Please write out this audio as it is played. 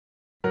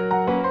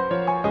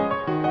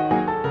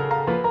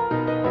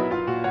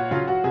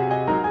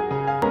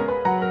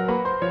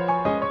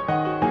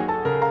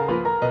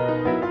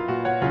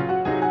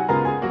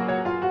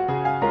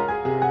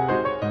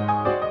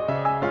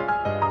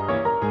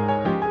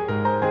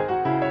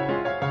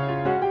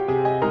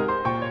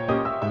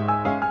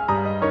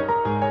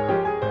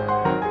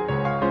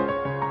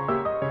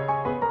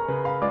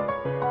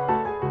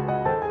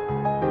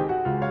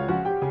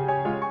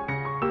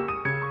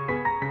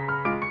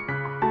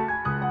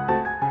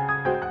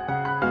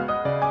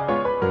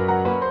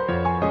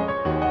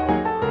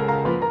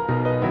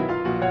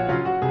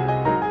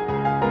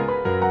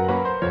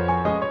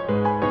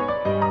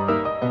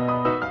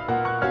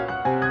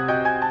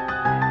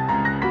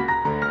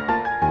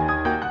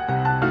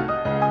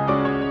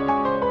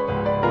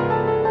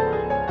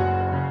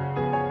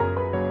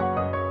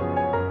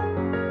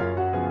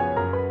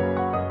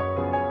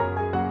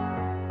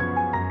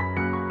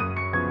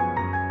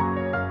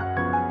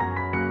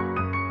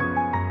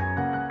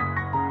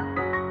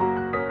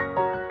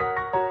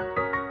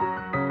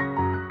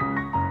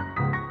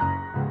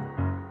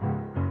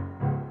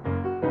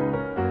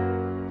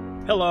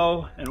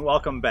Hello and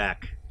welcome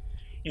back.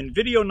 In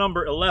video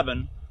number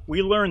 11,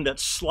 we learned that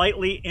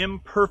slightly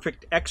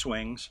imperfect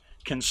X-wings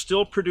can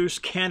still produce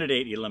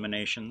candidate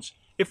eliminations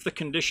if the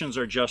conditions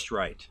are just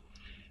right.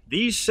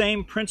 These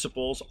same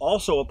principles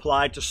also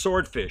apply to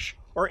swordfish,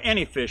 or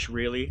any fish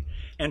really,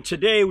 and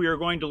today we are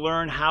going to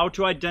learn how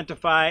to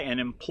identify and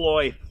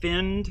employ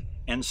finned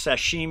and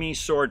sashimi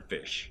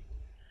swordfish.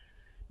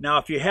 Now,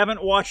 if you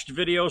haven't watched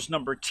videos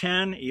number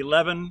 10,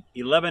 11,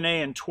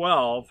 11A, and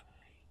 12,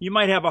 you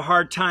might have a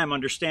hard time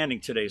understanding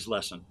today's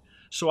lesson.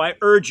 So I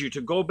urge you to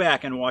go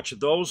back and watch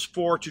those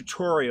 4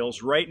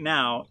 tutorials right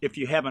now if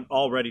you haven't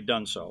already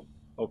done so.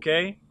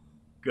 Okay?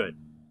 Good.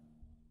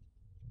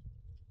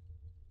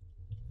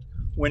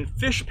 When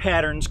fish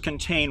patterns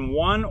contain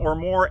one or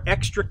more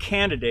extra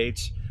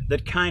candidates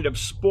that kind of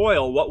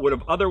spoil what would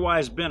have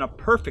otherwise been a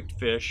perfect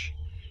fish,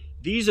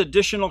 these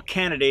additional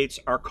candidates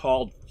are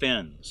called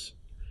fins.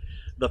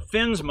 The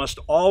fins must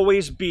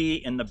always be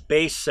in the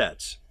base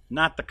sets,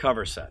 not the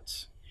cover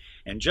sets.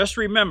 And just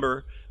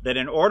remember that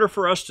in order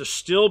for us to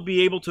still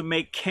be able to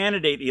make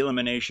candidate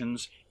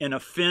eliminations in a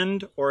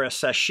finned or a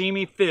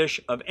sashimi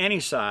fish of any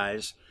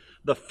size,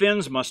 the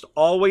fins must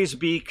always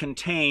be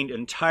contained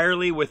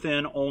entirely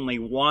within only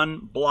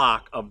one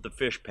block of the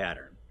fish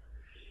pattern.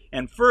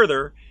 And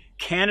further,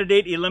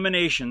 candidate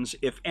eliminations,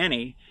 if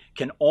any,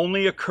 can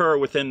only occur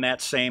within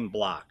that same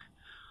block.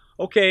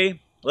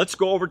 Okay, let's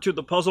go over to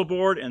the puzzle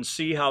board and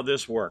see how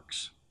this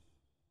works.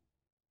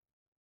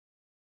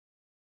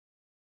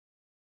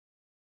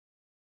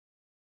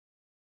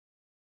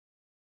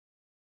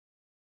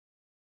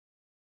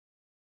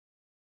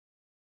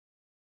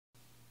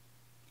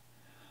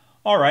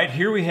 All right,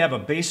 here we have a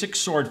basic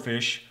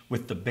swordfish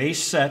with the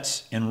base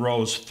sets in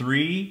rows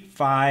 3,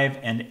 5,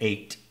 and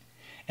 8,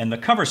 and the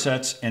cover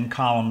sets in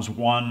columns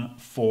 1,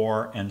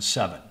 4, and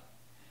 7.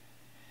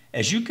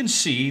 As you can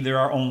see, there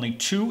are only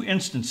 2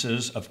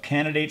 instances of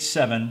candidate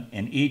 7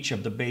 in each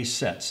of the base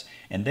sets,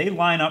 and they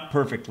line up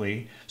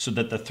perfectly so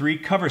that the 3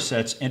 cover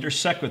sets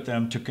intersect with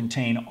them to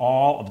contain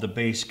all of the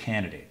base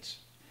candidates.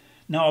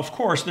 Now, of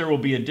course, there will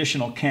be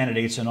additional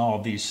candidates in all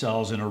of these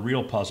cells in a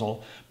real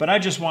puzzle, but I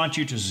just want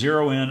you to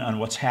zero in on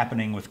what's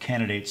happening with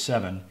candidate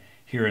 7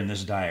 here in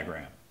this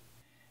diagram.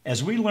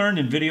 As we learned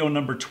in video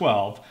number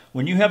 12,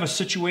 when you have a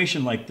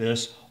situation like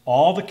this,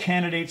 all the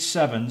candidate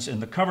 7s in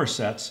the cover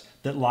sets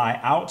that lie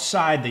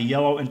outside the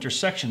yellow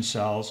intersection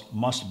cells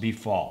must be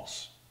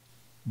false.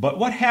 But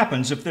what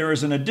happens if there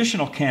is an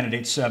additional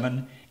candidate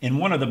 7 in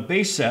one of the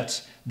base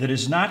sets that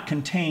is not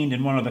contained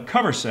in one of the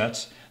cover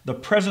sets, the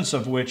presence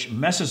of which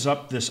messes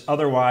up this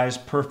otherwise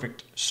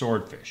perfect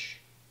swordfish?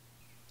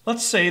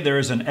 Let's say there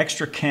is an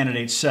extra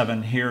candidate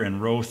 7 here in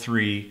row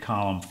 3,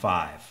 column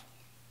 5.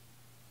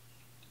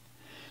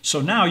 So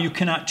now you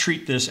cannot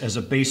treat this as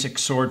a basic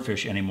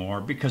swordfish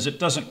anymore because it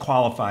doesn't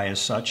qualify as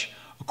such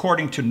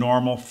according to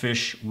normal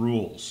fish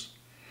rules.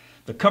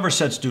 The cover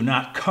sets do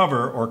not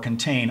cover or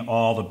contain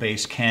all the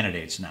base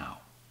candidates now.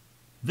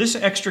 This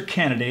extra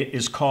candidate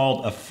is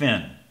called a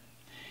fin.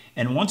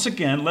 And once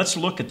again, let's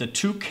look at the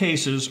 2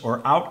 cases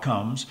or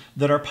outcomes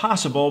that are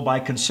possible by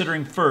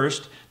considering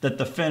first that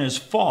the fin is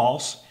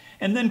false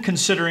and then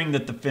considering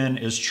that the fin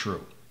is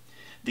true.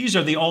 These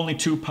are the only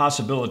 2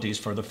 possibilities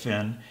for the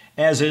fin,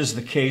 as is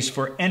the case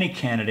for any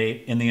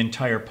candidate in the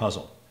entire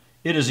puzzle.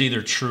 It is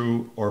either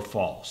true or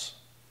false.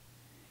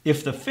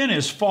 If the fin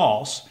is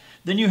false,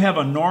 then you have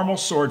a normal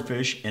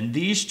swordfish, and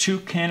these 2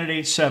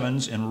 candidate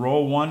 7s in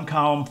row 1,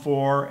 column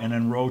 4, and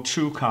in row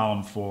 2,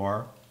 column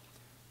 4,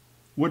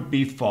 would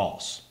be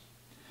false.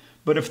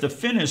 But if the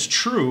fin is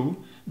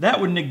true,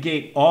 that would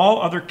negate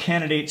all other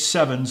candidate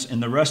 7s in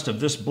the rest of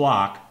this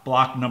block,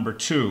 block number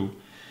 2,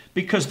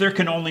 because there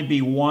can only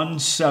be 1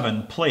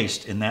 7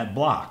 placed in that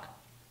block.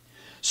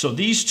 So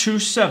these 2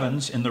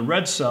 7s in the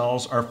red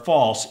cells are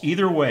false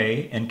either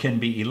way and can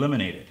be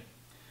eliminated.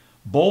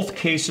 Both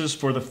cases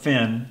for the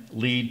fin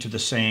lead to the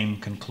same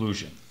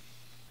conclusion.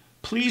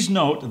 Please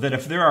note that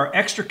if there are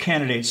extra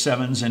candidate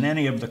 7s in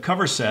any of the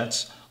cover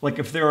sets, like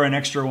if there are an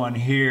extra one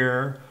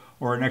here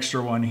or an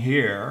extra one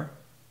here,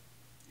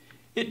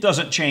 it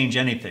doesn't change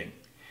anything.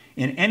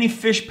 In any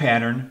fish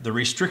pattern, the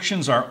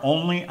restrictions are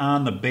only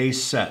on the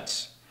base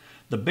sets.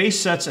 The base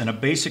sets in a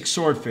basic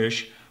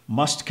swordfish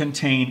must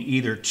contain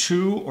either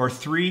 2 or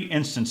 3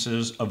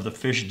 instances of the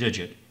fish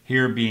digit,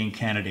 here being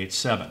candidate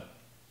 7.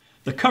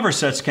 The cover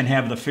sets can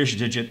have the fish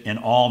digit in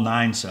all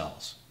 9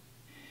 cells.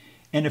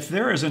 And if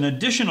there is an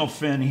additional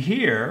fin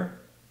here,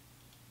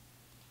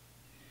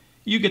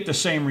 you get the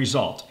same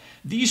result.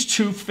 These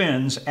 2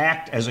 fins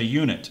act as a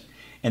unit,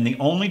 and the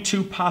only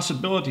 2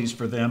 possibilities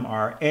for them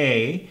are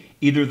A,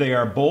 either they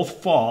are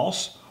both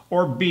false,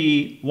 or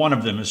B, one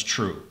of them is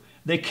true.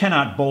 They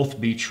cannot both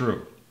be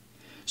true.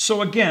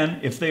 So again,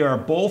 if they are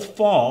both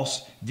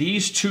false,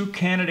 these 2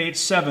 candidate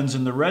 7s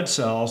in the red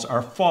cells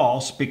are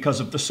false because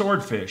of the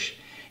swordfish.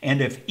 And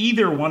if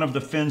either one of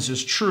the fins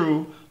is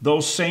true,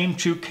 those same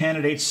 2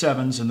 candidate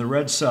 7s in the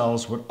red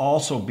cells would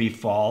also be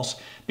false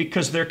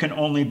because there can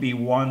only be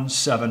 1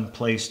 7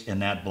 placed in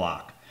that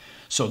block.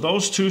 So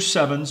those two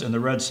 7s in the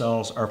red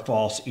cells are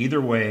false either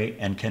way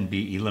and can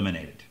be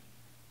eliminated.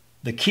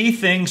 The key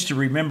things to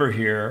remember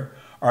here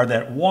are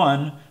that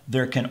 1,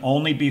 there can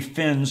only be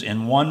fins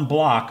in one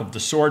block of the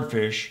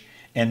swordfish,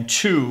 and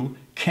 2,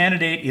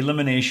 candidate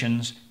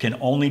eliminations can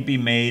only be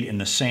made in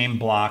the same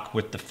block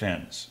with the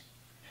fins.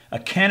 A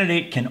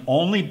candidate can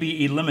only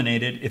be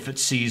eliminated if it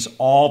sees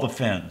all the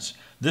fins.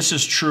 This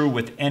is true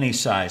with any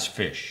size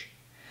fish.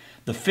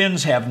 The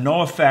fins have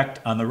no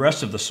effect on the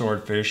rest of the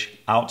swordfish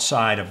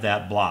outside of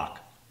that block.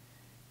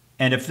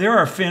 And if there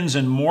are fins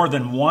in more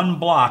than one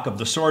block of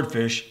the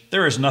swordfish,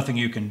 there is nothing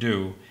you can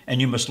do, and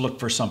you must look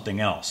for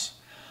something else.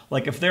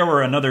 Like if there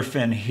were another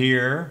fin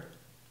here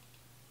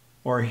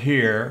or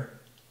here,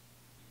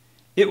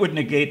 it would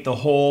negate the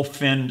whole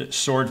finned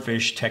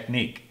swordfish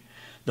technique.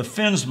 The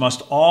fins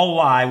must all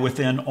lie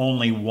within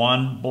only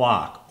one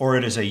block, or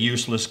it is a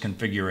useless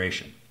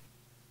configuration.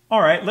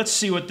 All right, let's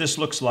see what this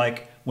looks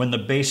like when the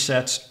base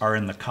sets are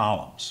in the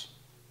columns.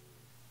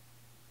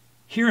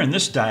 Here in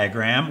this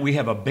diagram, we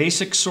have a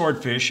basic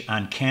swordfish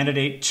on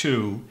candidate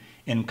 2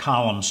 in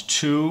columns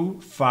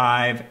 2,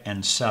 5,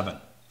 and 7.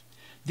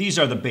 These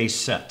are the base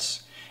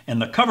sets, and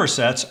the cover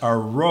sets are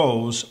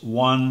rows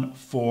 1,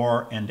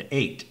 4, and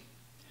 8.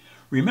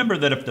 Remember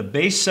that if the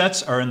base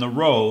sets are in the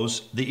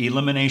rows, the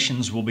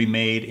eliminations will be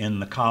made in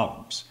the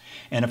columns.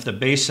 And if the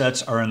base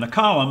sets are in the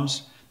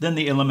columns, then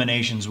the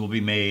eliminations will be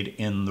made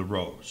in the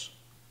rows.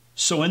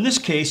 So in this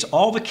case,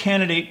 all the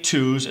candidate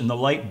 2s in the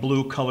light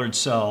blue colored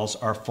cells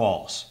are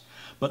false.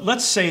 But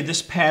let's say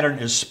this pattern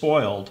is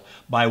spoiled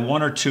by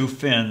 1 or 2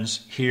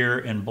 fins here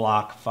in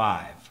block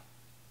 5.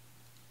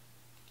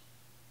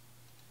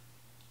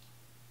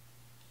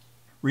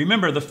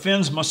 Remember, the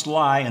fins must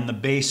lie in the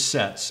base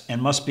sets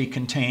and must be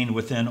contained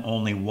within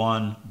only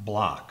one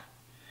block.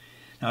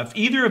 Now, if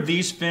either of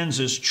these fins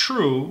is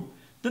true,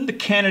 then the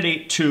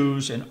candidate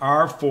 2s in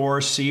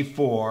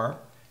R4C4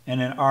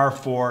 and in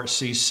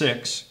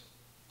R4C6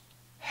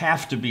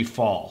 have to be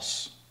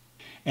false.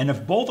 And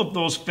if both of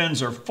those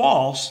fins are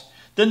false,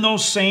 then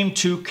those same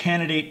 2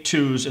 candidate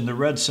 2s in the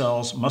red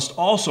cells must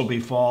also be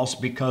false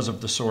because of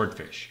the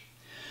swordfish.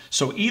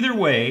 So either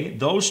way,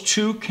 those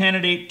 2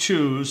 candidate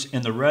 2s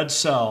in the red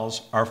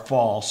cells are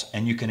false,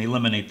 and you can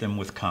eliminate them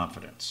with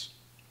confidence.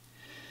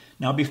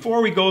 Now,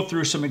 before we go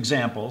through some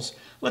examples,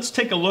 let's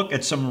take a look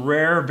at some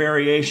rare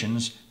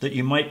variations that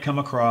you might come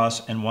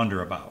across and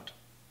wonder about.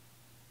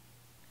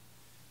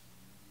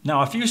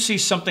 Now, if you see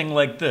something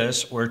like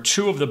this, where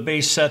 2 of the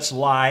base sets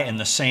lie in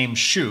the same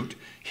chute,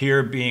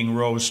 here being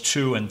rows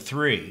 2 and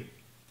 3,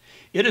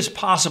 it is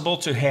possible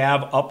to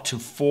have up to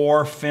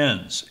 4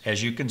 fins,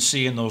 as you can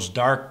see in those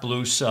dark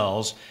blue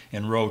cells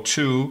in row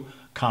 2,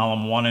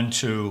 column 1 and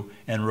 2,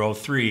 and row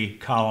 3,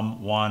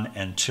 column 1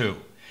 and 2.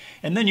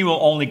 And then you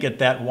will only get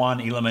that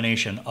one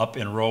elimination up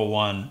in row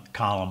 1,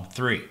 column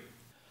 3.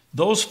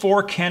 Those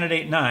 4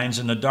 candidate 9s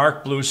in the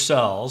dark blue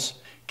cells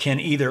can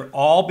either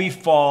all be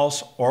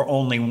false or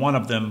only one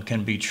of them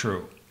can be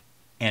true.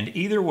 And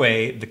either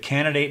way, the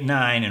candidate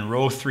 9 in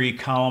row 3,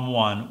 column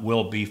 1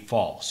 will be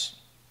false.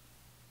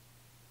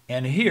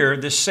 And here,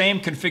 this same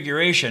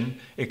configuration,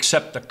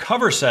 except the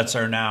cover sets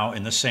are now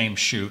in the same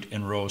chute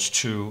in rows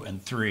 2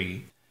 and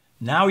 3.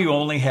 Now you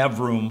only have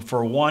room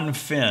for 1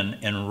 fin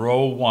in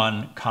row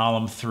 1,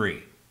 column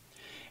 3.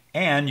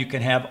 And you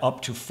can have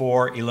up to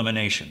 4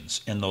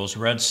 eliminations in those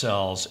red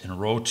cells in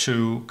row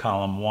 2,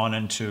 column 1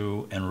 and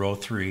 2, and row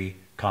 3,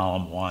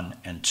 column 1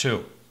 and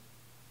 2.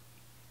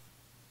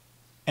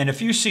 And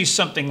if you see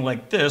something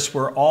like this,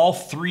 where all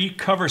 3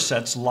 cover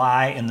sets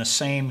lie in the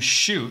same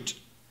chute,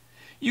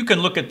 you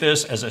can look at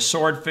this as a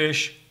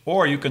swordfish,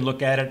 or you can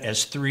look at it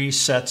as 3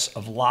 sets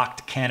of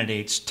locked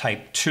candidates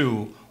type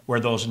 2, where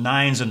those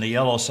 9s in the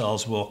yellow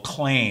cells will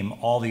claim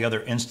all the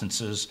other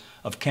instances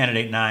of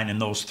candidate 9 in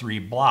those 3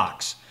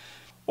 blocks.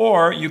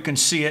 Or you can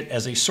see it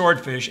as a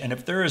swordfish, and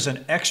if there is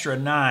an extra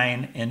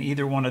 9 in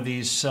either one of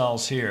these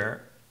cells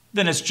here,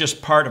 then it's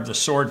just part of the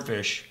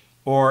swordfish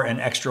or an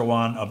extra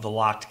one of the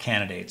locked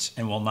candidates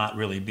and will not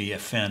really be a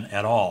fin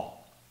at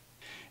all.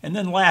 And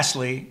then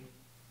lastly,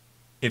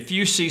 if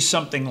you see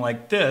something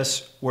like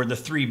this, where the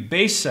 3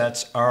 base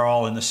sets are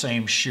all in the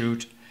same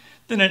chute,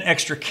 then an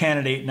extra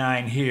candidate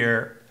 9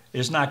 here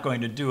is not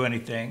going to do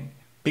anything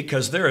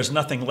because there is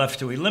nothing left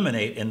to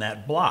eliminate in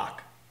that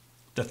block.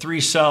 The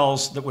 3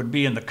 cells that would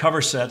be in the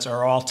cover sets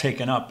are all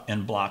taken up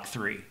in block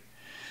 3.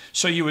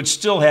 So you would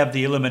still have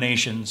the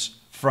eliminations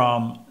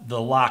from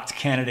the locked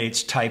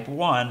candidates type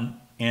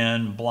 1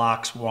 in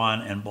blocks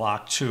 1 and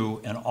block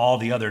 2, and all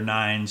the other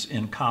 9s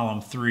in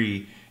column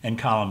 3 and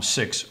column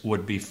 6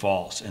 would be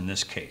false in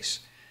this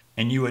case.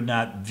 And you would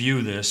not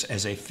view this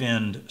as a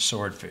finned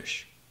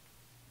swordfish.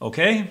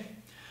 Okay?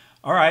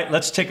 All right,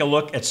 let's take a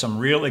look at some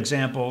real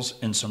examples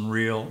and some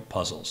real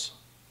puzzles.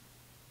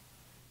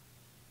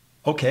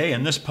 Okay,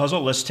 in this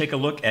puzzle, let's take a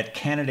look at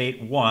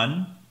candidate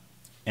 1,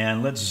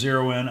 and let's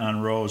zero in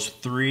on rows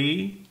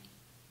 3,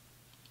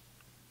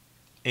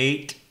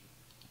 8,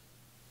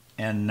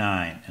 and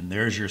 9. And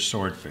there's your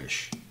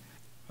swordfish.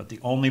 But the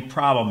only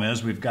problem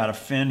is we've got a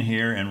fin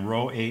here in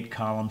row 8,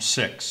 column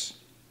 6.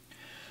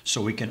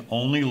 So we can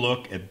only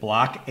look at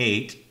block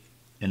 8,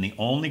 and the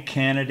only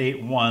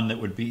candidate 1 that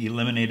would be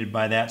eliminated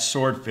by that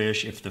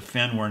swordfish if the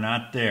fin were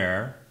not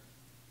there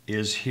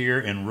is here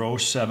in row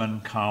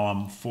 7,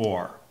 column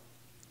 4.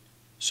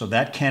 So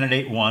that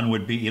candidate 1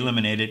 would be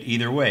eliminated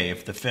either way.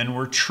 If the fin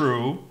were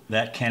true,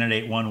 that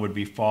candidate 1 would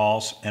be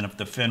false, and if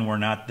the fin were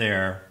not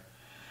there,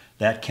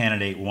 that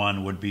candidate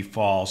 1 would be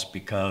false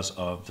because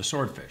of the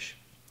swordfish.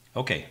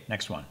 Okay,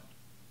 next one.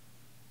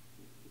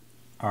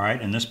 All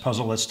right, in this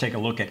puzzle, let's take a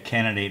look at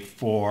candidate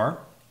 4,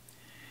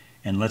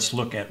 and let's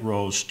look at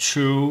rows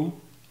 2,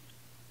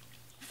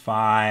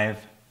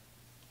 5,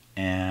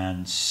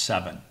 and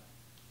 7.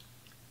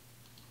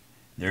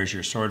 There's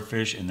your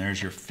swordfish, and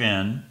there's your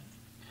fin.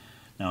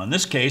 Now in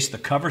this case, the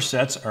cover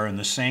sets are in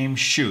the same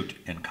chute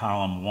in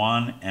column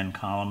 1 and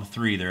column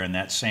 3. They're in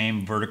that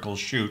same vertical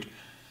chute.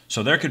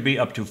 So there could be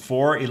up to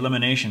 4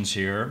 eliminations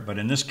here, but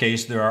in this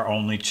case there are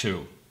only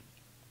 2.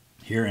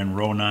 Here in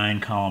row 9,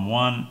 column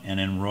 1, and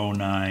in row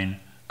 9,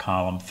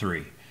 column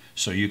 3.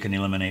 So you can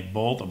eliminate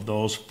both of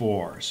those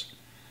 4s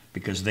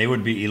because they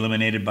would be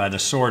eliminated by the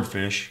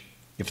swordfish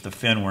if the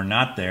fin were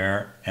not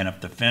there, and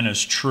if the fin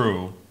is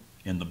true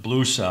in the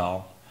blue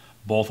cell,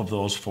 both of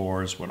those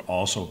 4s would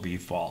also be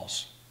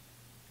false.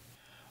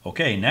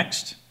 Okay,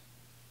 next.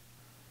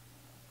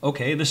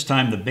 Okay, this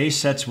time the base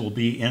sets will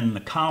be in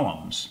the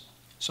columns.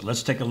 So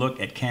let's take a look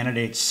at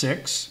candidate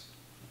 6,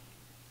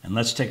 and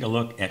let's take a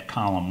look at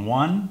column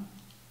 1,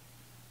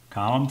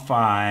 column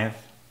 5,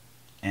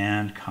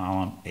 and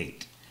column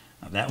 8.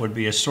 Now that would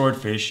be a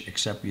swordfish,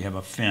 except you have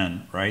a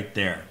fin right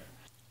there.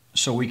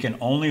 So we can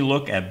only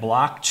look at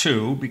block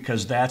 2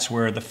 because that's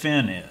where the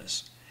fin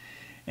is.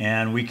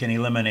 And we can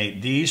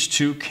eliminate these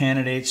 2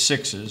 candidate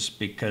 6s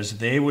because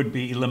they would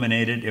be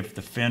eliminated if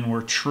the fin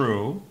were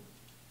true.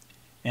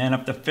 And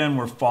if the fin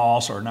were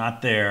false or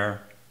not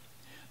there,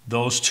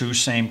 those 2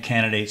 same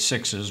candidate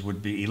 6s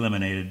would be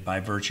eliminated by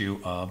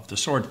virtue of the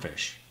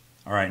swordfish.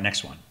 All right,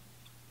 next one.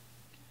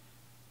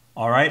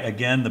 All right,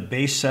 again, the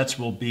base sets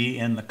will be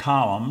in the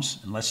columns.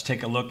 And let's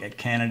take a look at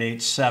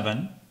candidate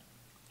 7.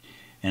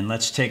 And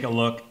let's take a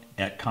look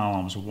at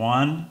columns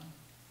 1,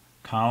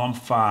 column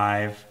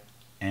 5,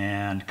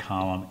 and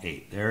column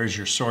 8. There's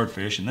your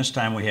swordfish, and this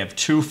time we have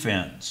 2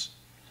 fins.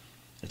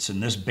 It's in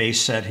this base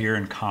set here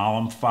in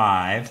column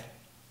 5.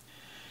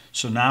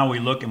 So now we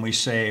look and we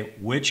say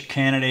which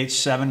candidate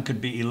 7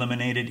 could be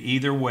eliminated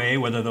either way,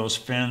 whether those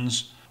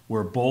fins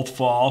were both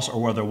false or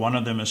whether one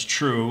of them is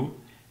true.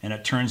 And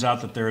it turns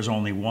out that there is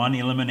only one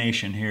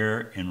elimination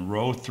here in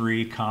row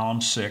 3, column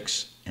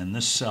 6, in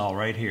this cell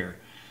right here,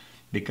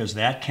 because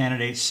that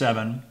candidate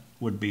 7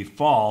 would be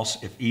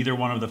false if either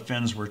one of the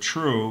fins were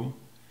true,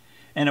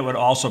 and it would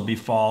also be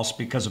false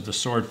because of the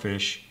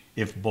swordfish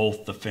if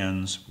both the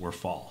fins were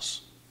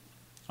false.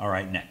 All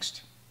right,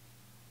 next.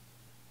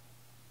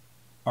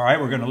 All right,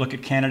 we're going to look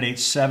at candidate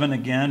 7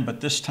 again, but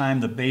this time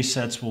the base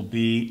sets will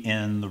be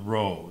in the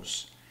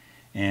rows.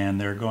 And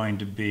they're going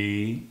to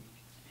be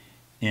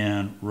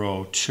in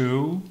row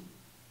 2,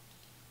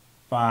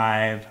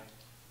 5,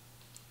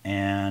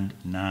 and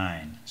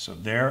 9. So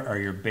there are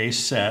your base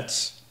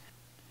sets,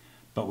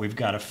 but we've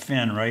got a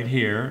fin right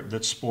here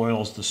that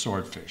spoils the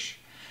swordfish.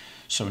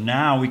 So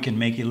now we can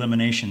make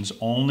eliminations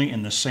only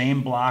in the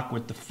same block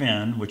with the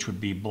fin, which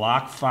would be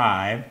block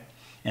 5,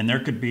 and there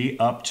could be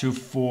up to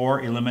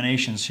 4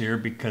 eliminations here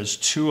because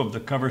 2 of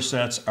the cover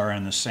sets are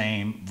in the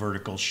same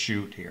vertical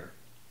chute here.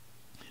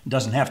 It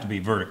doesn't have to be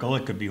vertical,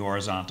 it could be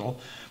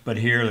horizontal, but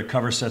here the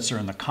cover sets are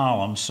in the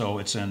column, so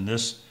it's in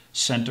this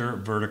center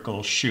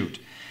vertical chute.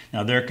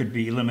 Now there could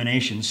be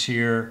eliminations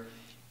here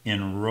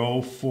in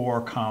row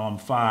 4, column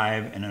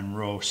 5, and in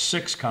row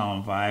 6,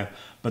 column 5,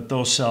 but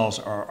those cells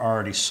are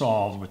already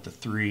solved with the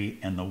 3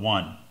 and the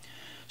 1.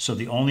 So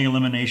the only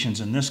eliminations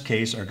in this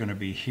case are going to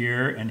be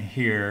here,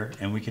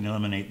 and we can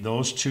eliminate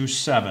those 2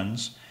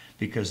 7s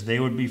because they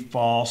would be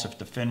false if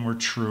the fin were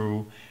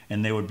true,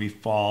 and they would be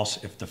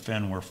false if the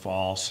fin were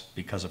false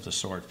because of the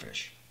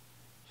swordfish.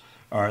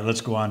 All right,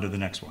 let's go on to the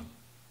next one.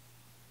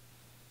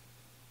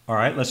 All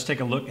right, let's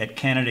take a look at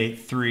candidate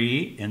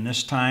 3, and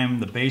this time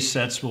the base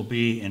sets will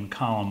be in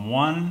column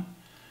 1,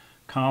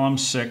 column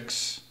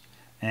 6,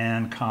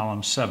 and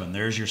column 7.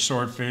 There's your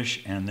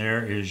swordfish, and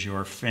there is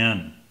your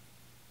fin.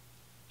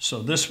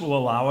 So this will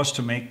allow us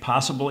to make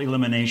possible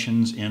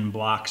eliminations in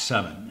block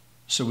 7.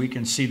 So we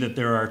can see that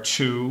there are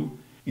 2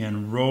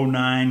 in row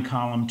 9,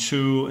 column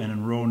 2, and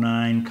in row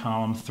 9,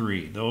 column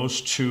 3.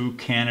 Those 2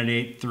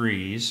 candidate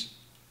 3s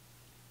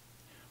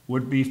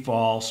would be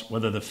false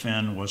whether the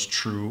fin was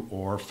true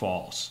or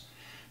false.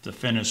 If the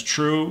fin is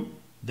true,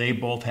 they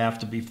both have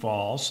to be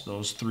false,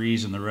 those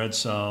 3s in the red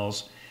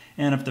cells.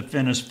 And if the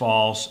fin is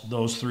false,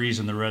 those 3s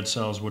in the red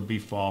cells would be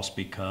false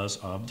because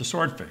of the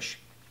swordfish.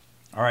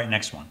 All right,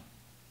 next one.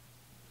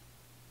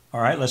 All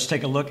right, let's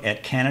take a look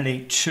at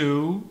candidate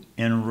 2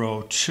 in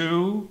row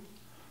 2,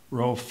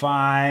 row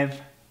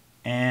 5,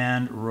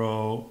 and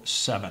row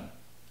 7.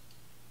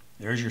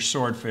 There's your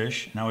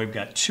swordfish. Now we've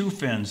got 2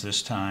 fins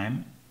this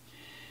time,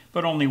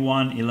 but only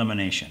one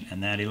elimination.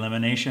 And that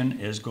elimination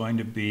is going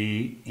to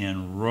be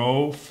in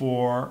row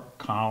 4,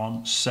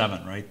 column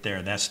 7, right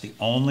there. That's the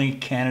only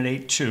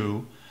candidate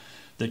 2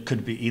 that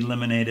could be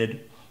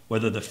eliminated,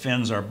 whether the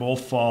fins are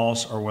both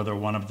false or whether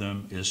one of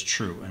them is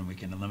true. And we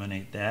can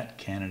eliminate that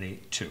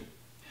candidate 2.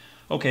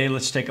 Okay,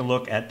 let's take a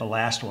look at the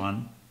last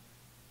one.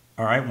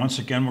 All right, once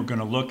again, we're going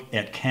to look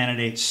at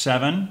candidate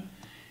 7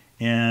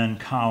 in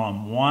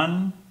column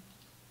 1,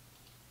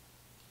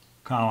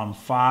 column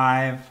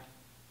 5,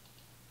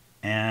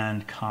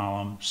 and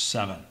column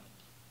 7.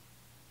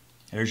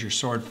 There's your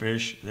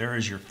swordfish, there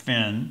is your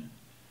fin.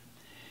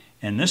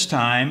 And this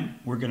time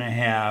we're going to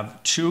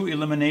have 2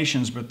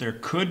 eliminations, but there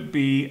could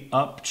be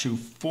up to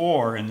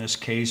 4 in this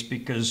case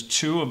because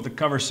 2 of the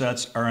cover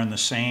sets are in the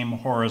same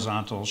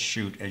horizontal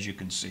chute, as you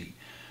can see,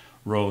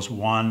 rows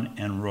 1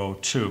 and row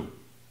 2.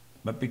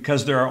 But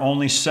because there are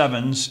only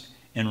 7s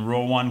in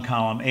row 1,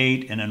 column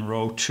 8, and in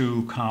row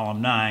 2,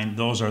 column 9,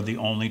 those are the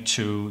only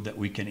 2 that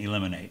we can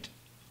eliminate.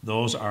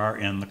 Those are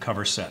in the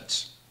cover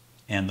sets.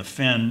 And the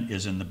fin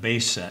is in the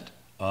base set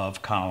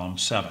of column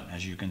 7,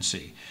 as you can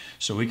see.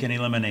 So we can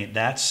eliminate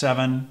that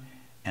 7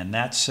 and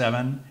that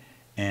 7,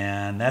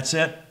 and that's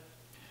it.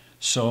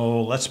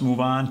 So let's move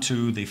on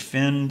to the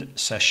finned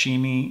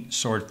sashimi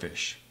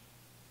swordfish.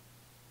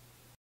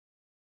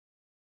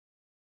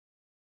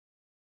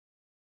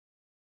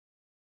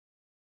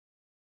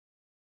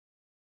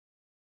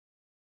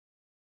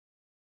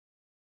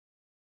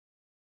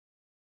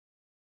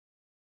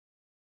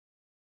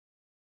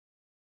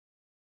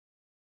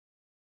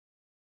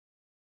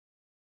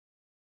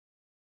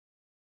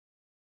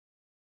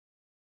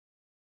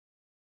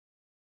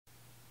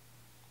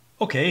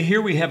 Okay,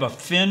 here we have a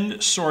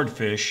finned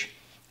swordfish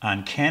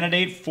on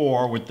candidate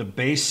 4 with the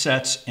base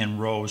sets in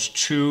rows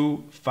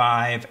 2,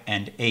 5,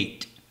 and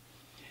 8,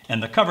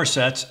 and the cover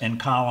sets in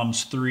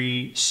columns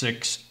 3,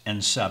 6,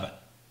 and 7.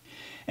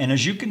 And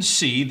as you can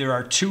see, there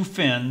are 2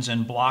 fins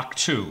in block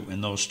 2 in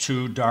those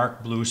 2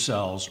 dark blue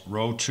cells,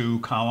 row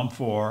 2, column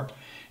 4,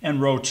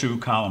 and row 2,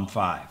 column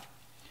 5.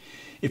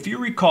 If you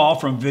recall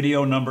from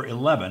video number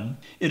 11,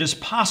 it is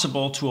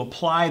possible to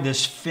apply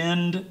this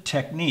finned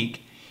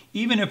technique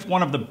even if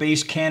one of the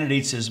base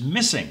candidates is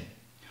missing,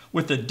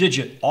 with a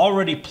digit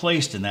already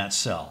placed in that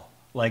cell,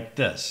 like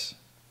this.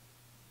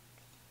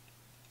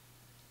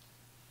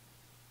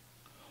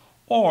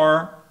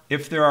 Or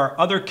if there are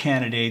other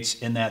candidates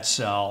in that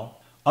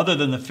cell other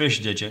than the fish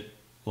digit,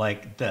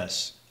 like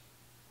this.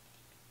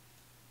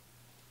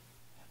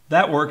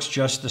 That works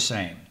just the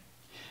same.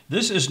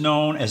 This is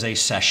known as a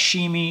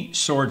sashimi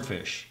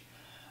swordfish.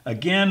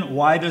 Again,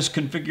 why this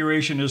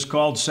configuration is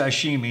called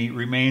sashimi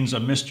remains a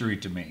mystery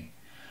to me.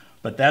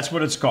 But that's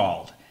what it's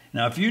called.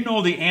 Now, if you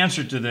know the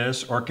answer to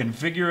this or can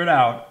figure it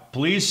out,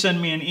 please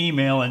send me an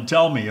email and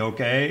tell me,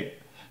 okay?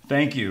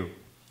 Thank you.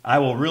 I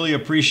will really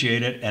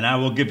appreciate it, and I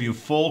will give you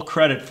full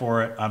credit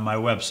for it on my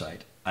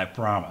website. I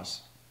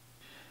promise.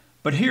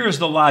 But here is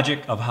the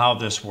logic of how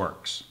this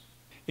works.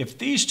 If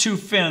these 2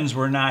 fins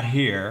were not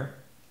here,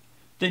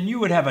 then you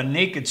would have a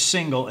naked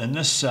single in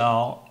this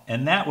cell,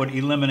 and that would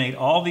eliminate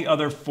all the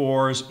other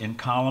 4s in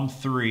column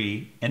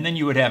 3, and then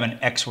you would have an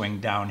X-wing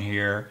down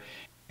here.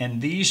 And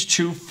these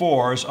 2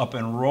 4s up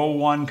in row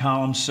 1,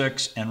 column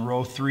 6, and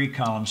row 3,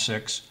 column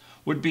 6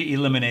 would be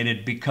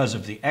eliminated because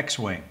of the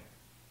X-wing.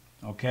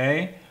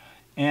 Okay?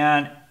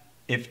 And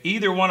if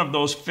either one of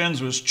those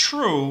fins was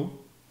true,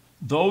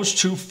 those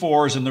 2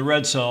 4s in the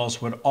red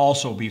cells would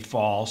also be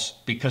false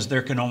because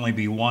there can only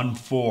be 1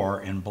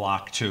 4 in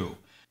block 2.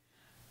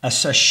 A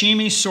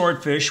sashimi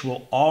swordfish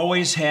will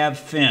always have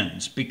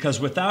fins because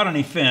without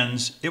any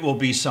fins, it will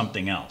be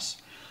something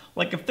else.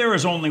 Like if there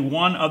is only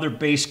one other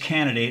base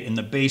candidate in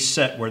the base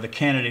set where the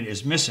candidate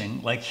is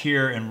missing, like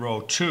here in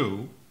row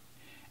 2,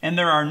 and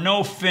there are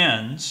no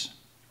fins,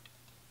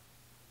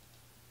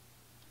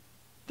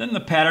 then the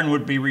pattern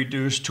would be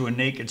reduced to a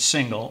naked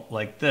single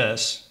like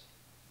this,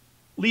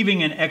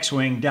 leaving an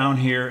X-wing down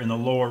here in the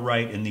lower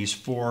right in these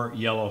 4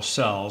 yellow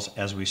cells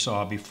as we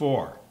saw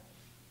before.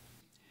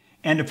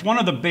 And if one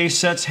of the base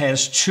sets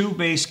has 2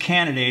 base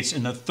candidates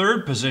and the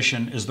 3rd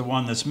position is the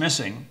one that's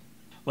missing,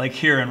 like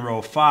here in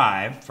row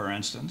 5, for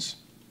instance,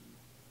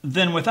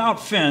 then without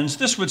fins,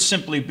 this would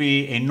simply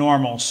be a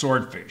normal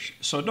swordfish.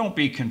 So don't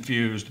be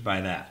confused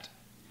by that.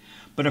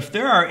 But if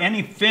there are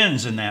any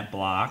fins in that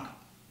block,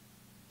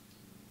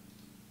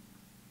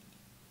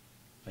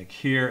 like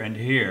here and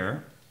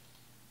here,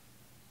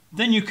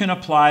 then you can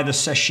apply the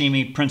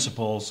sashimi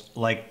principles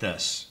like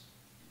this.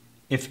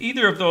 If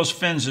either of those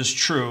fins is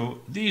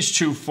true, these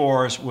 2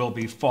 4s will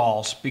be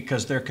false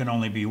because there can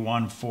only be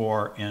 1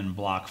 4 in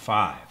block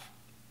 5.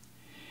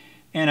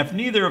 And if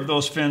neither of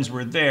those fins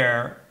were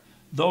there,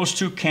 those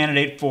 2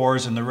 candidate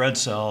 4s in the red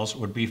cells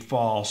would be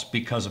false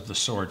because of the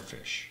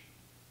swordfish.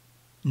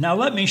 Now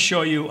let me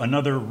show you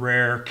another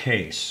rare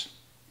case.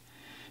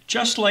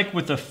 Just like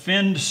with the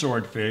finned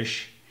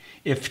swordfish,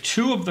 if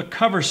 2 of the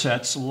cover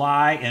sets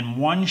lie in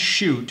one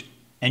chute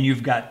and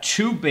you've got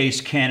 2 base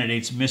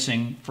candidates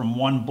missing from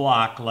one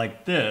block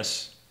like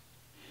this,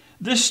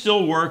 this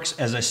still works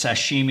as a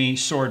sashimi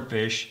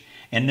swordfish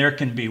And there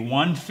can be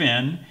one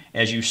fin,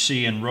 as you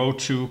see in row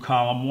 2,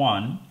 column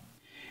 1,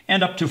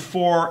 and up to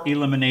 4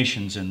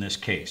 eliminations in this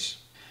case.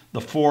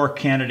 The 4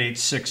 candidate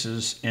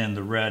 6s in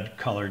the red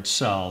colored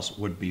cells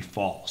would be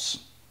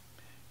false.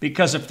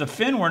 Because if the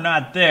fin were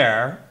not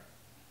there,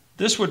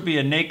 this would be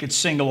a naked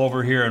single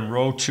over here in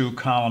row 2,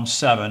 column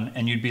 7,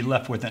 and you'd be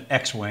left with an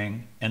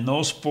X-wing, and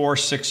those 4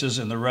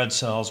 6s in the red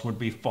cells would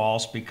be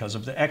false because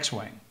of the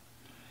X-wing.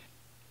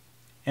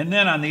 And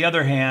then on the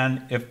other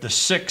hand, if the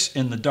 6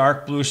 in the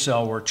dark blue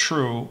cell were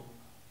true,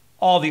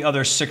 all the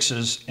other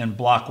 6s in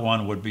block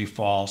 1 would be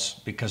false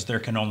because there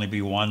can only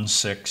be one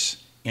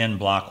 6 in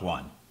block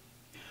 1.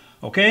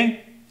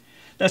 Okay?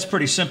 That's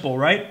pretty simple,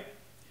 right?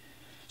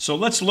 So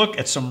let's look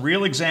at some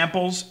real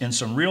examples and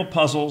some real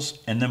puzzles,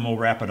 and then we'll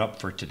wrap it up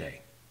for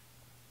today.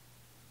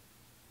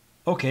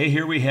 Okay,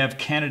 here we have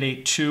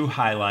candidate 2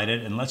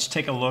 highlighted, and let's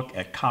take a look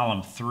at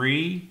column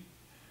 3,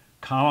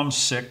 column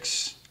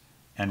 6,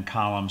 and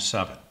column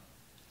 7.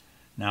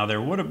 Now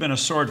there would have been a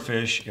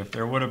swordfish if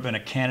there would have been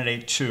a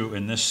candidate 2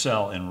 in this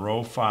cell in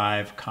row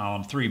 5,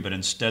 column 3, but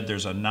instead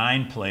there's a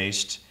 9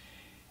 placed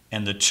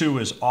and the 2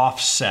 is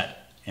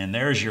offset, and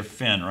there's your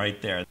fin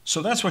right there.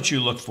 So that's what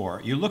you look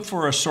for. You look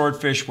for a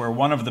swordfish where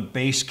one of the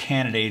base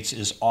candidates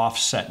is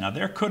offset. Now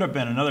there could have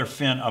been another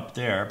fin up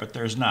there, but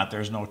there's not.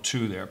 There's no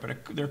 2 there,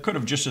 but there could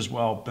have just as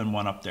well been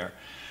one up there.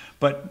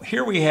 But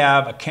here we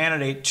have a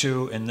candidate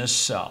 2 in this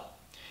cell.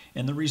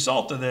 And the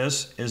result of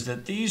this is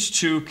that these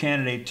 2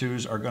 candidate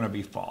 2s are going to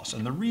be false.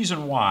 And the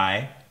reason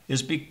why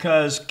is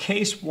because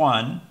case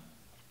 1,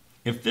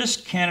 if this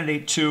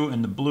candidate 2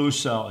 in the blue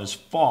cell is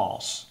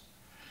false,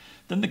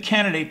 then the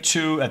candidate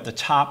 2 at the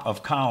top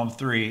of column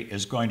 3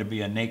 is going to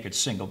be a naked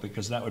single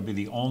because that would be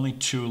the only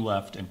 2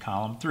 left in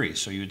column 3.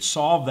 So you'd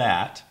solve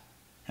that,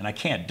 and I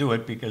can't do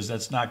it because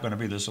that's not going to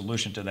be the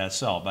solution to that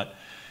cell, but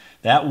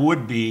that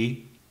would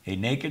be a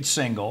naked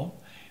single,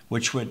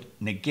 which would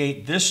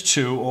negate this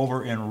 2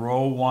 over in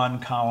row 1,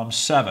 column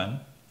 7,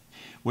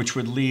 which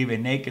would leave a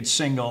naked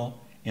single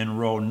in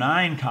row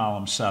 9,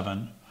 column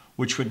 7,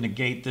 which would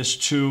negate this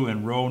 2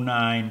 in row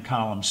 9,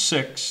 column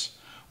 6,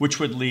 which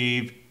would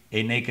leave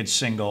a naked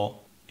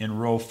single in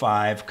row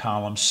 5,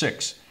 column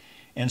 6.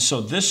 And so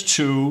this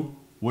 2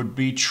 would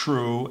be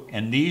true,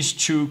 and these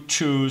 2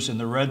 2s in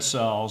the red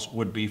cells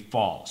would be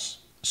false.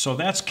 So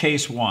that's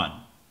case 1.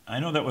 I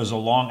know that was a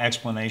long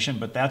explanation,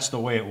 but that's the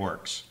way it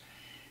works.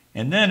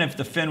 And then if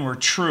the fin were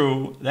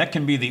true, that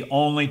can be the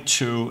only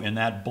 2 in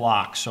that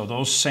block. So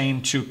those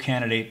same 2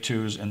 candidate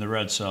 2s in the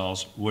red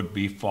cells would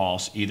be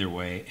false either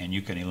way, and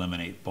you can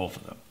eliminate both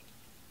of them.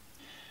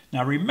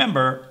 Now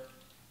remember,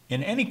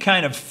 in any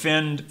kind of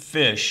finned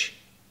fish,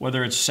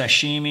 whether it's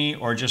sashimi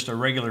or just a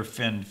regular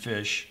finned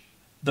fish,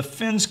 the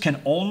fins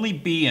can only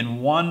be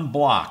in one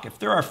block. If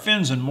there are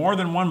fins in more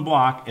than one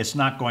block, it's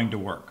not going to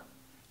work.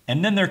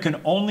 And then there can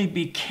only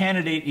be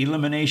candidate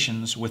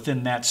eliminations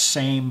within that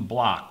same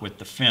block with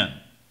the fin.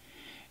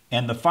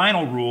 And the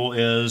final rule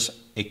is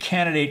a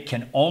candidate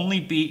can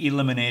only be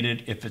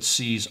eliminated if it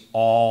sees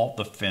all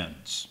the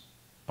fins.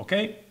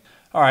 Okay?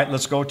 All right,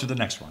 let's go to the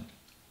next one.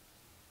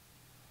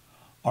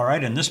 All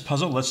right, in this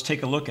puzzle, let's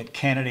take a look at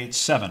candidate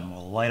 7.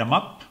 We'll light them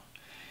up,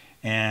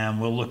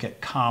 and we'll look at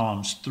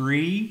columns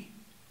 3,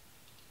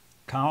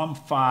 column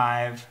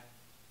 5,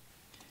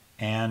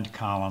 and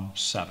column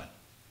 7.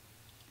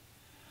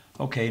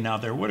 Okay, now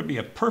there would be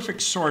a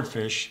perfect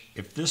swordfish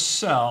if this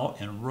cell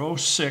in row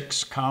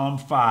 6, column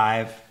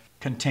 5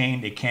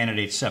 contained a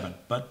candidate 7,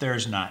 but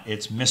there's not.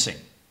 It's missing.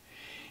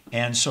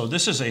 And so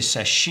this is a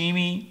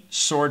sashimi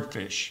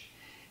swordfish.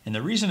 And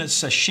the reason it's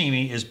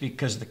sashimi is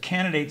because the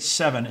candidate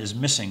 7 is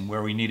missing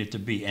where we need it to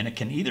be. And it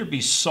can either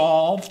be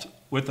solved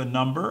with a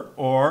number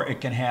or it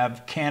can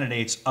have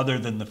candidates other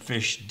than the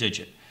fish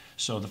digit.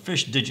 So the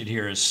fish digit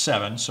here is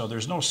 7, so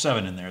there's no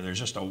 7 in there. There's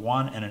just a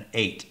 1 and an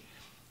 8.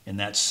 In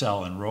that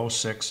cell in row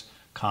 6,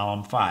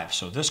 column 5.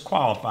 So this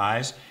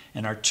qualifies,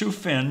 and our 2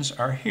 fins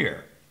are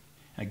here.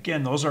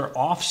 Again, those are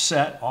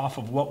offset off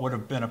of what would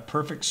have been a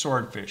perfect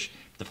swordfish.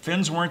 If the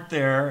fins weren't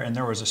there and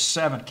there was a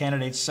 7,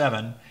 candidate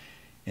 7,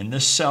 in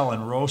this cell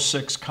in row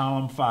 6,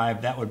 column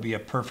 5, that would be a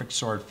perfect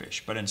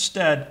swordfish. But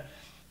instead,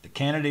 the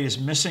candidate is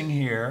missing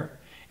here,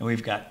 and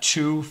we've got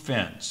 2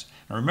 fins.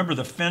 Now remember,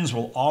 the fins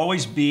will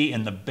always be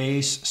in the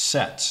base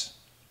sets,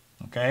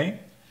 okay?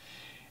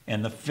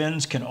 And the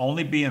fins can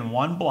only be in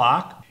one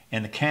block,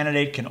 and the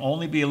candidate can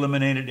only be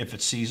eliminated if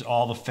it sees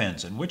all the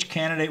fins. And which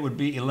candidate would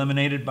be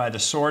eliminated by the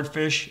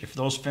swordfish if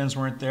those fins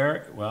weren't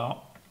there?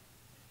 Well,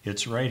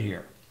 it's right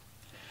here.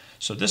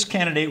 So this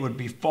candidate would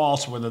be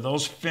false whether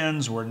those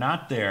fins were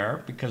not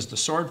there, because the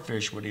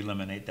swordfish would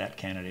eliminate that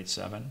candidate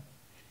 7.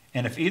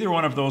 And if either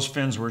one of those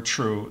fins were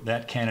true,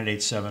 that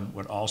candidate 7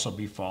 would also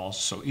be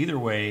false. So either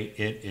way,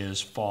 it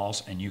is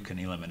false, and you can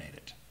eliminate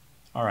it.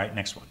 All right,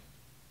 next one.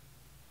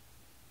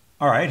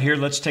 All right, here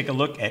let's take a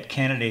look at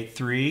candidate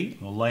 3.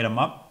 We'll light them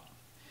up.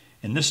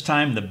 And this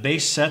time the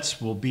base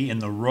sets will be in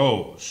the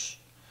rows.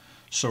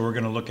 So we're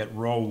going to look at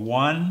row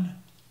 1,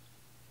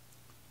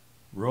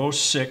 row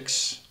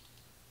 6,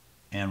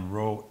 and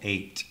row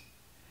 8.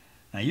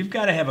 Now you've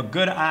got to have a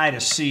good eye to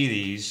see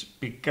these,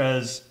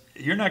 because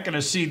you're not going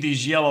to see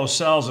these yellow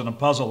cells in a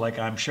puzzle like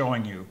I'm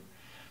showing you.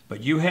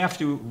 But you have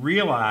to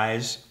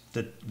realize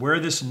that where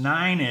this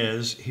 9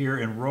 is here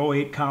in row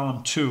 8,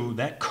 column 2,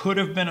 that could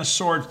have been a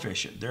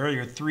swordfish. There are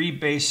your 3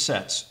 base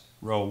sets,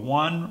 row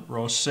 1,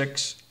 row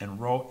 6,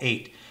 and row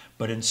 8.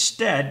 But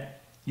instead,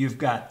 you've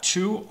got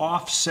 2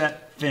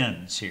 offset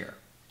fins here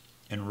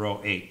in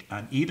row 8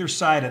 on either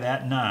side of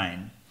that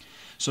 9.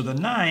 So the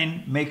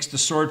 9 makes the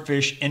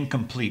swordfish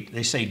incomplete.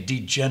 They say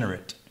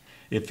degenerate,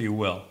 if you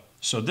will.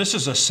 So this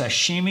is a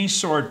sashimi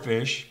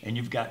swordfish, and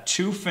you've got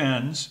 2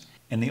 fins,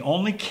 and the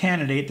only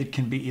candidate that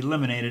can be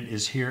eliminated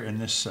is here in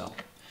this cell,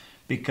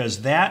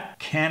 because that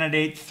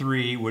candidate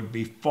 3 would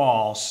be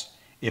false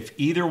if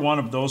either one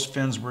of those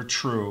fins were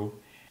true,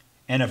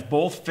 and if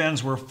both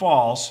fins were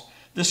false,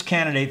 this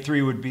candidate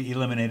 3 would be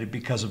eliminated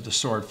because of the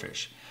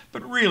swordfish.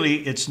 But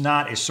really, it's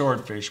not a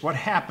swordfish. What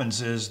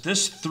happens is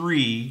this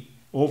 3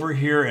 over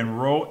here in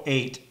row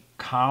 8,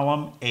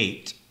 column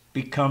 8,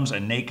 becomes a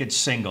naked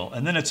single,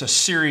 and then it's a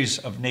series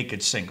of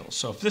naked singles.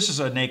 So if this is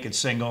a naked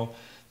single,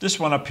 this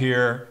one up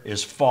here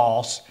is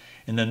false,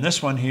 and then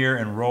this one here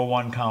in row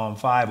 1, column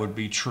 5 would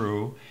be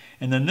true,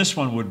 and then this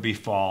one would be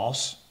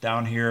false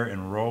down here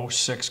in row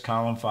 6,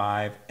 column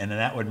 5, and then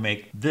that would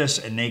make this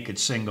a naked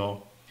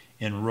single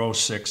in row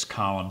 6,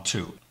 column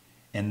 2.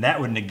 And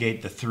that would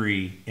negate the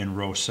 3 in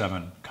row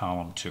 7,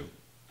 column 2.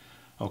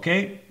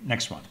 Okay,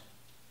 next one.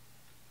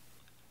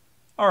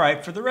 All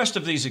right, for the rest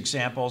of these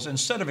examples,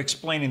 instead of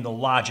explaining the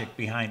logic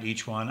behind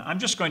each one, I'm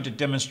just going to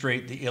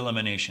demonstrate the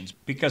eliminations,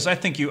 because I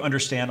think you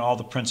understand all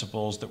the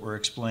principles that were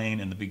explained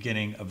in the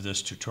beginning of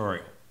this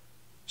tutorial.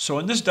 So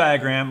in this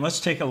diagram, let's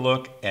take a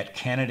look at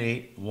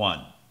candidate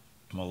 1.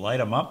 And we'll light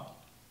them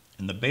up,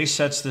 and the base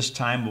sets this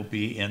time will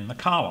be in the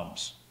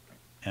columns.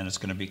 And it's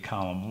going to be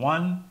column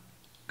 1,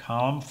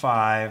 column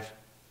 5,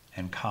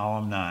 and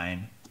column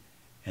 9.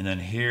 And then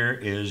here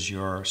is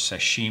your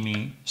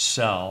sashimi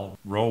cell,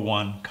 row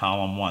 1,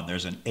 column 1.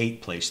 There's an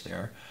 8 placed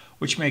there,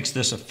 which makes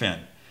this a fin.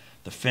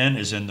 The fin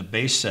is in the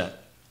base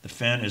set. The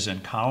fin is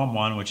in column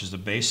 1, which is the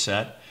base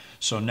set.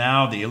 So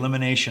now the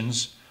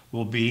eliminations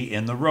will be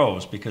in the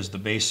rows, because the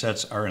base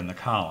sets are in the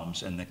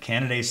columns. And the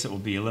candidates that will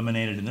be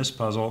eliminated in this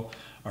puzzle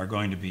are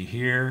going to be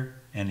here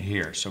and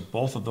here. So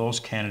both of those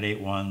candidate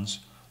ones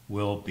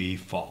will be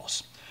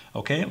false.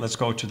 Okay, let's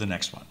go to the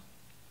next one.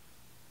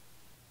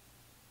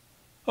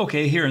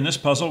 Okay, here in this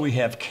puzzle we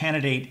have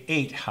candidate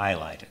 8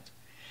 highlighted.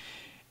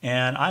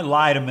 And I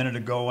lied a minute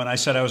ago when I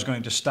said I was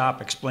going to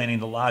stop explaining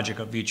the logic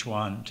of each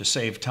one to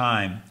save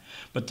time.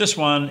 But this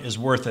one is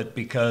worth it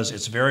because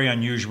it's very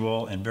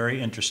unusual and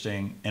very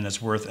interesting, and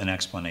it's worth an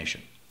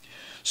explanation.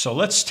 So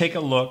let's take a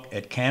look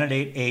at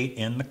candidate 8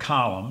 in the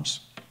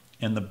columns.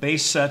 And the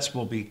base sets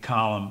will be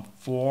column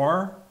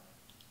 4,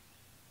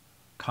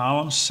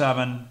 column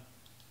 7,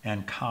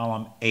 and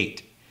column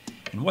 8.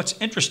 And what's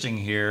interesting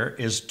here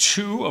is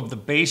 2 of the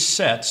base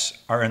sets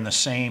are in the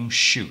same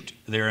chute.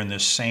 They're in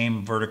this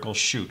same vertical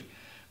chute.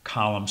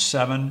 Column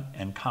 7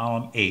 and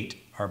column 8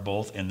 are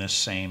both in this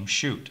same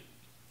chute.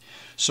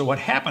 So what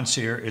happens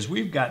here is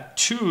we've got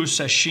 2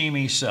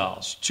 sashimi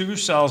cells, 2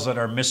 cells that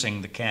are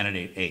missing the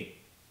candidate 8.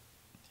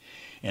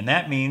 And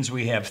that means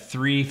we have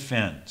 3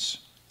 fins.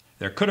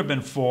 There could have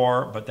been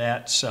 4, but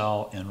that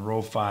cell in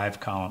row 5,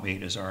 column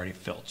 8 is already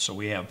filled. So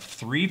we have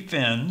 3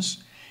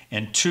 fins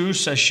and 2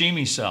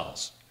 sashimi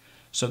cells.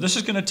 So this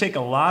is going to take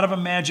a lot of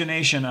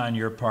imagination on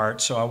your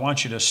part, so I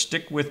want you to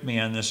stick with me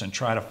on this and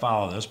try to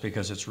follow this,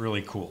 because it's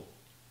really cool.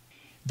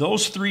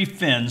 Those 3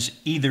 fins,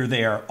 either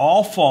they are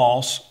all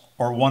false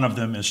or one of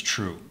them is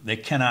true. They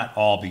cannot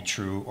all be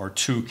true, or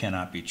 2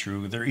 cannot be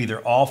true. They're either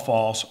all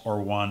false or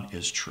 1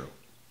 is true.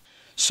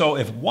 So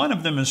if one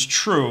of them is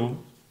true,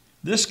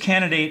 this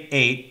candidate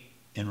 8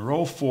 in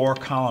row 4,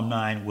 column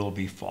 9 will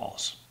be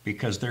false,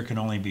 because there can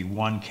only be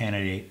one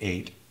candidate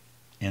 8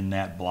 in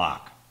that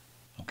block.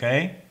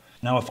 Okay?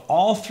 Now if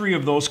all 3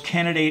 of those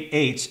candidate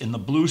 8s in the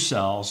blue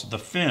cells, the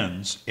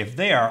fins, if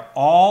they are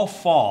all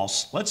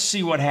false, let's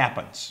see what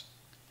happens.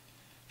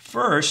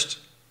 First,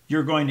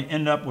 you're going to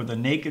end up with a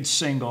naked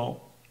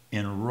single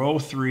in row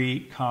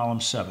 3,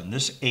 column 7.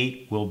 This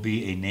 8 will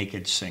be a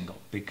naked single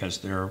because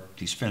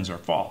these fins are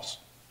false.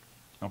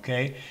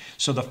 Okay?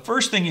 So the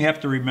first thing you have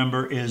to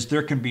remember is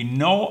there can be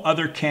no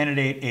other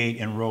candidate 8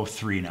 in row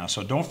 3 now.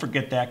 So don't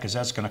forget that, because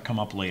that's going to come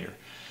up later.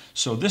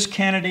 So this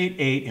candidate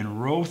 8 in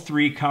row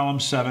 3, column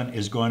 7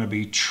 is going to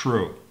be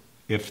true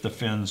if the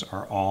fins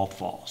are all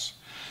false.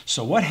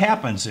 So what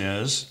happens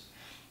is,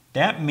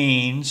 that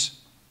means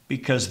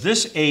because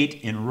this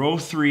 8 in row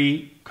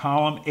 3,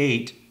 column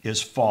 8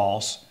 is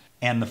false,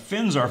 and the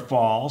fins are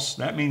false,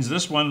 that means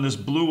this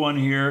blue one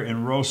here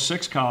in row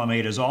 6, column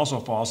 8 is also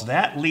false.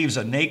 That leaves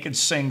a naked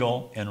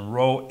single in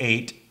row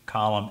 8,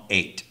 column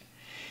 8.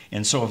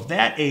 And so if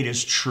that 8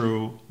 is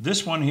true,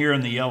 this one here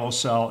in the yellow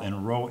cell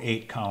in row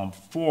 8, column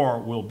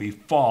 4 will be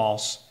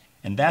false.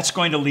 And that's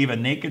going to leave a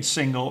naked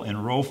single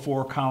in row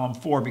 4, column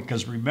 4,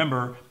 because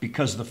remember,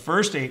 because the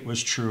first 8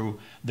 was true,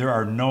 there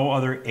are no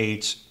other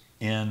 8s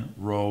in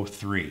row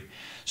 3.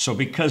 So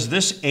because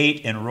this 8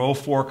 in row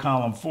 4,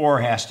 column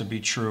 4 has to be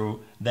true,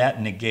 that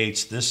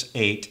negates this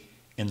 8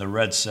 in the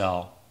red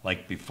cell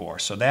like before.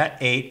 So that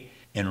 8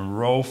 in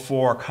row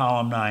 4,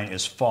 column 9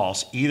 is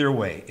false either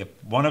way. If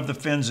one of the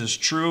fins is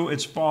true,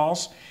 it's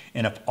false.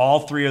 And if all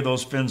 3 of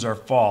those fins are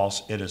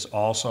false, it is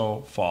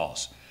also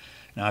false.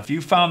 Now, if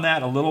you found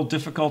that a little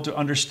difficult to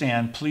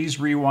understand, please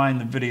rewind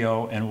the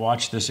video and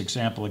watch this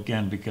example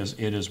again because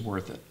it is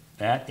worth it.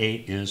 That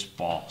 8 is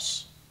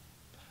false.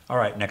 All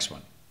right, next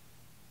one.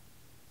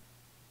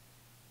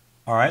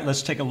 All right,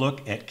 let's take a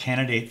look at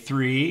candidate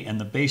 3, and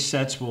the base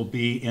sets will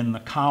be in the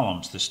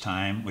columns this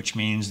time, which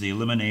means the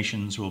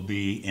eliminations will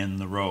be in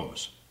the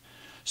rows.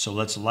 So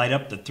let's light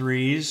up the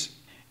 3s,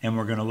 and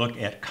we're going to look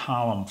at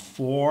column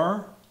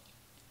 4,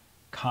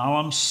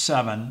 column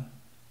 7,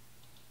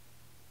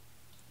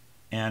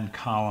 and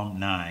column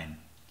 9.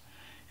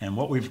 And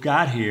what we've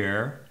got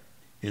here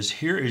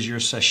is your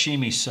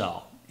sashimi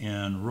cell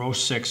in row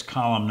 6,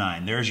 column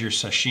 9. There's your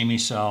sashimi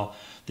cell.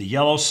 The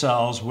yellow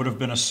cells would have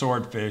been a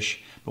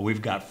swordfish, but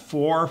we've got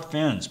 4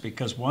 fins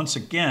because once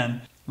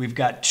again, we've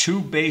got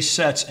 2 base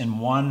sets in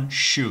one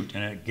chute.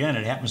 And again,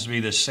 it happens to be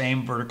the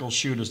same vertical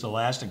chute as the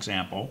last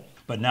example.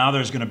 But now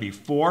there's going to be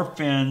 4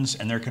 fins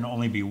and there can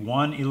only be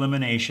 1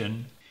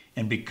 elimination.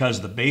 And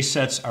because the base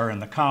sets are in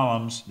the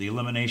columns, the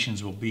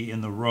eliminations will be in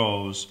the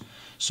rows.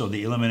 So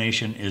the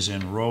elimination is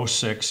in row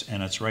 6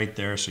 and it's right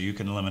there. So you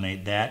can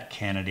eliminate that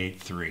candidate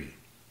 3.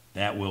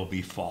 That will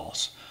be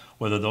false.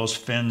 Whether those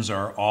fins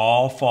are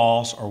all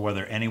false or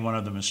whether any one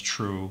of them is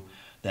true,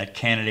 that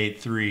candidate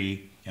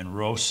 3 in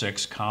row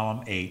 6,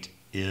 column 8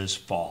 is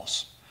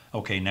false.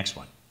 Okay, next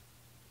one.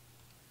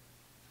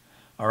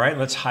 All right,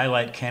 let's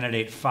highlight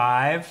candidate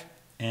 5,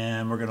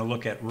 and we're going to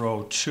look at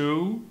row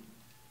 2,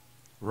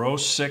 row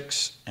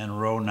 6,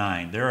 and row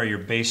 9. There are your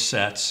base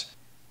sets.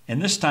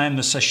 And this time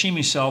the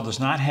sashimi cell does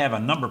not have a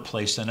number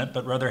placed in it,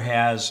 but rather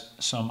has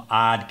some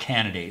odd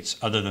candidates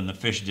other than the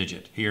fish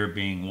digit, here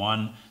being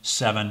 1,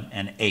 7,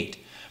 and 8.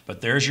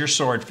 But there's your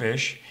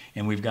swordfish,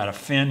 and we've got a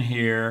fin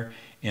here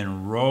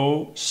in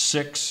row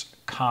 6,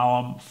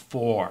 column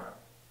 4.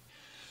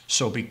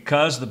 So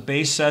because the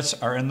base sets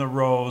are in the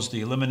rows,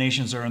 the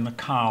eliminations are in the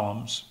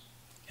columns,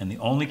 and the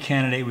only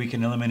candidate we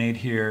can eliminate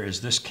here is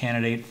this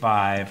candidate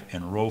 5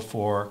 in row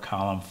 4,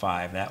 column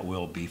 5. That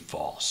will be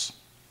false.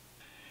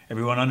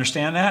 Everyone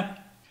understand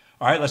that?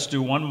 All right, let's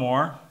do one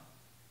more.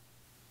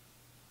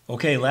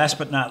 Okay, last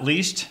but not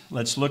least,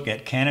 let's look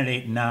at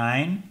candidate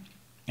 9,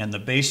 and the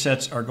base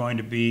sets are going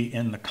to be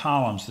in the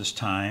columns this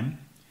time.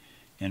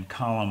 In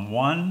column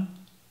 1,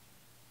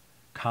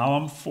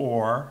 column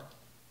 4,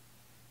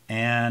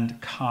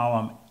 and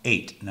column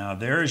 8. Now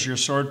there's your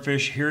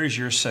swordfish, here is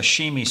your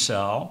sashimi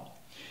cell,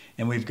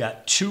 and we've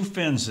got 2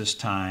 fins this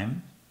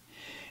time.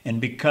 And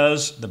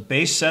because the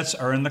base sets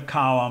are in the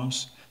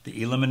columns,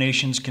 the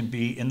eliminations can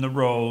be in the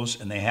rows,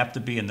 and they have to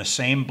be in the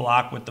same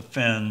block with the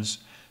fins.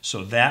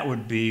 So that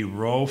would be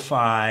row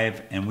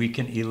 5, and we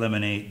can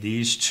eliminate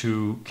these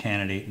 2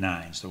 candidate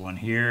 9s, the one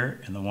here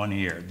and the one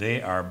here.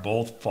 They are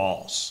both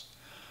false.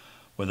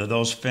 Whether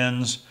those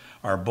fins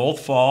are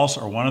both false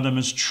or one of them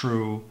is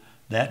true,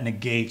 that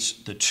negates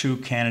the 2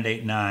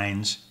 candidate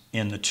 9s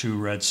in the 2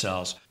 red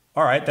cells.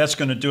 All right, that's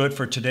going to do it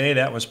for today.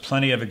 That was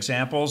plenty of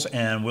examples,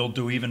 and we'll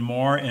do even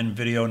more in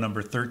video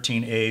number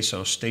 13A,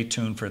 so stay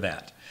tuned for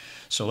that.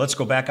 So let's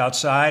go back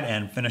outside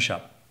and finish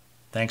up.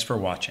 Thanks for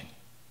watching.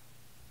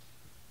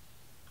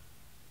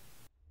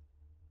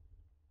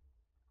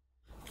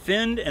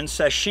 Finned and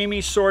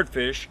sashimi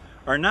swordfish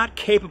are not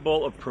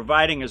capable of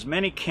providing as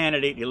many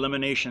candidate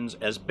eliminations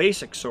as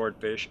basic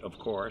swordfish, of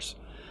course,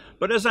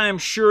 but as I am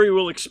sure you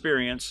will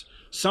experience,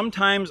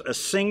 sometimes a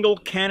single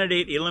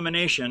candidate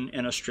elimination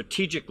in a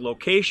strategic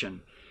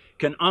location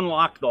can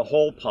unlock the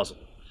whole puzzle.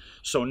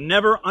 So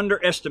never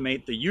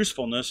underestimate the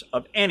usefulness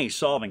of any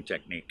solving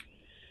technique.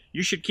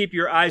 You should keep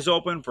your eyes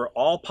open for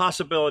all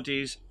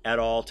possibilities at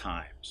all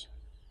times.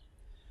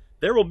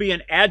 There will be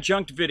an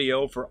adjunct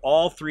video for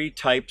all 3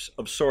 types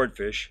of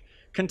swordfish,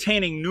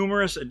 containing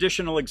numerous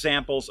additional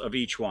examples of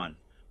each one: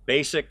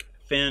 basic,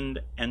 finned,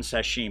 and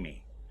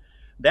sashimi.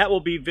 That will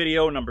be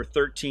video number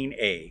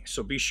 13A,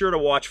 so be sure to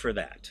watch for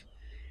that.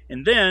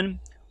 And then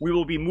we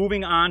will be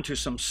moving on to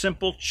some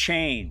simple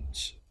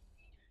chains.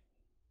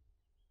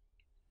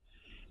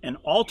 An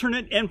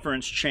alternate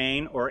inference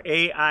chain, or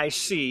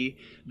AIC,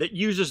 that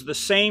uses the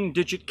same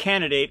digit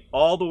candidate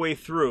all the way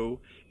through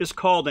is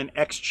called an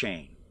X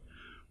chain.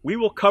 We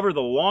will cover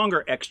the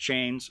longer X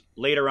chains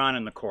later on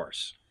in the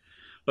course.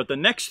 But the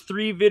next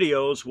 3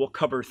 videos will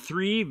cover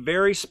 3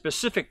 very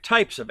specific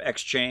types of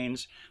X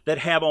chains that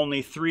have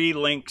only 3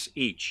 links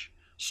each: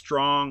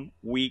 strong,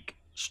 weak,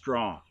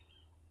 strong.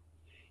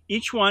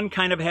 Each one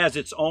kind of has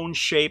its own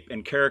shape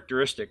and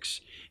characteristics,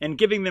 and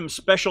giving them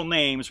special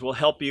names will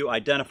help you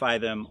identify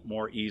them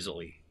more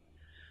easily.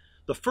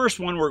 The first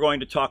one we're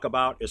going to talk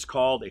about is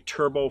called a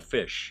turbo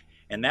fish,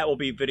 and that will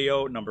be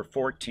video number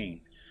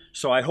 14.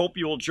 So I hope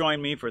you will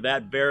join me for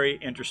that very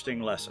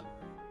interesting lesson.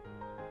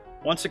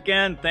 Once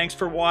again, thanks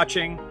for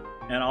watching,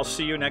 and I'll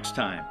see you next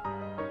time.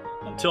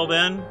 Until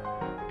then,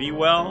 be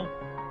well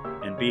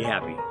and be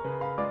happy.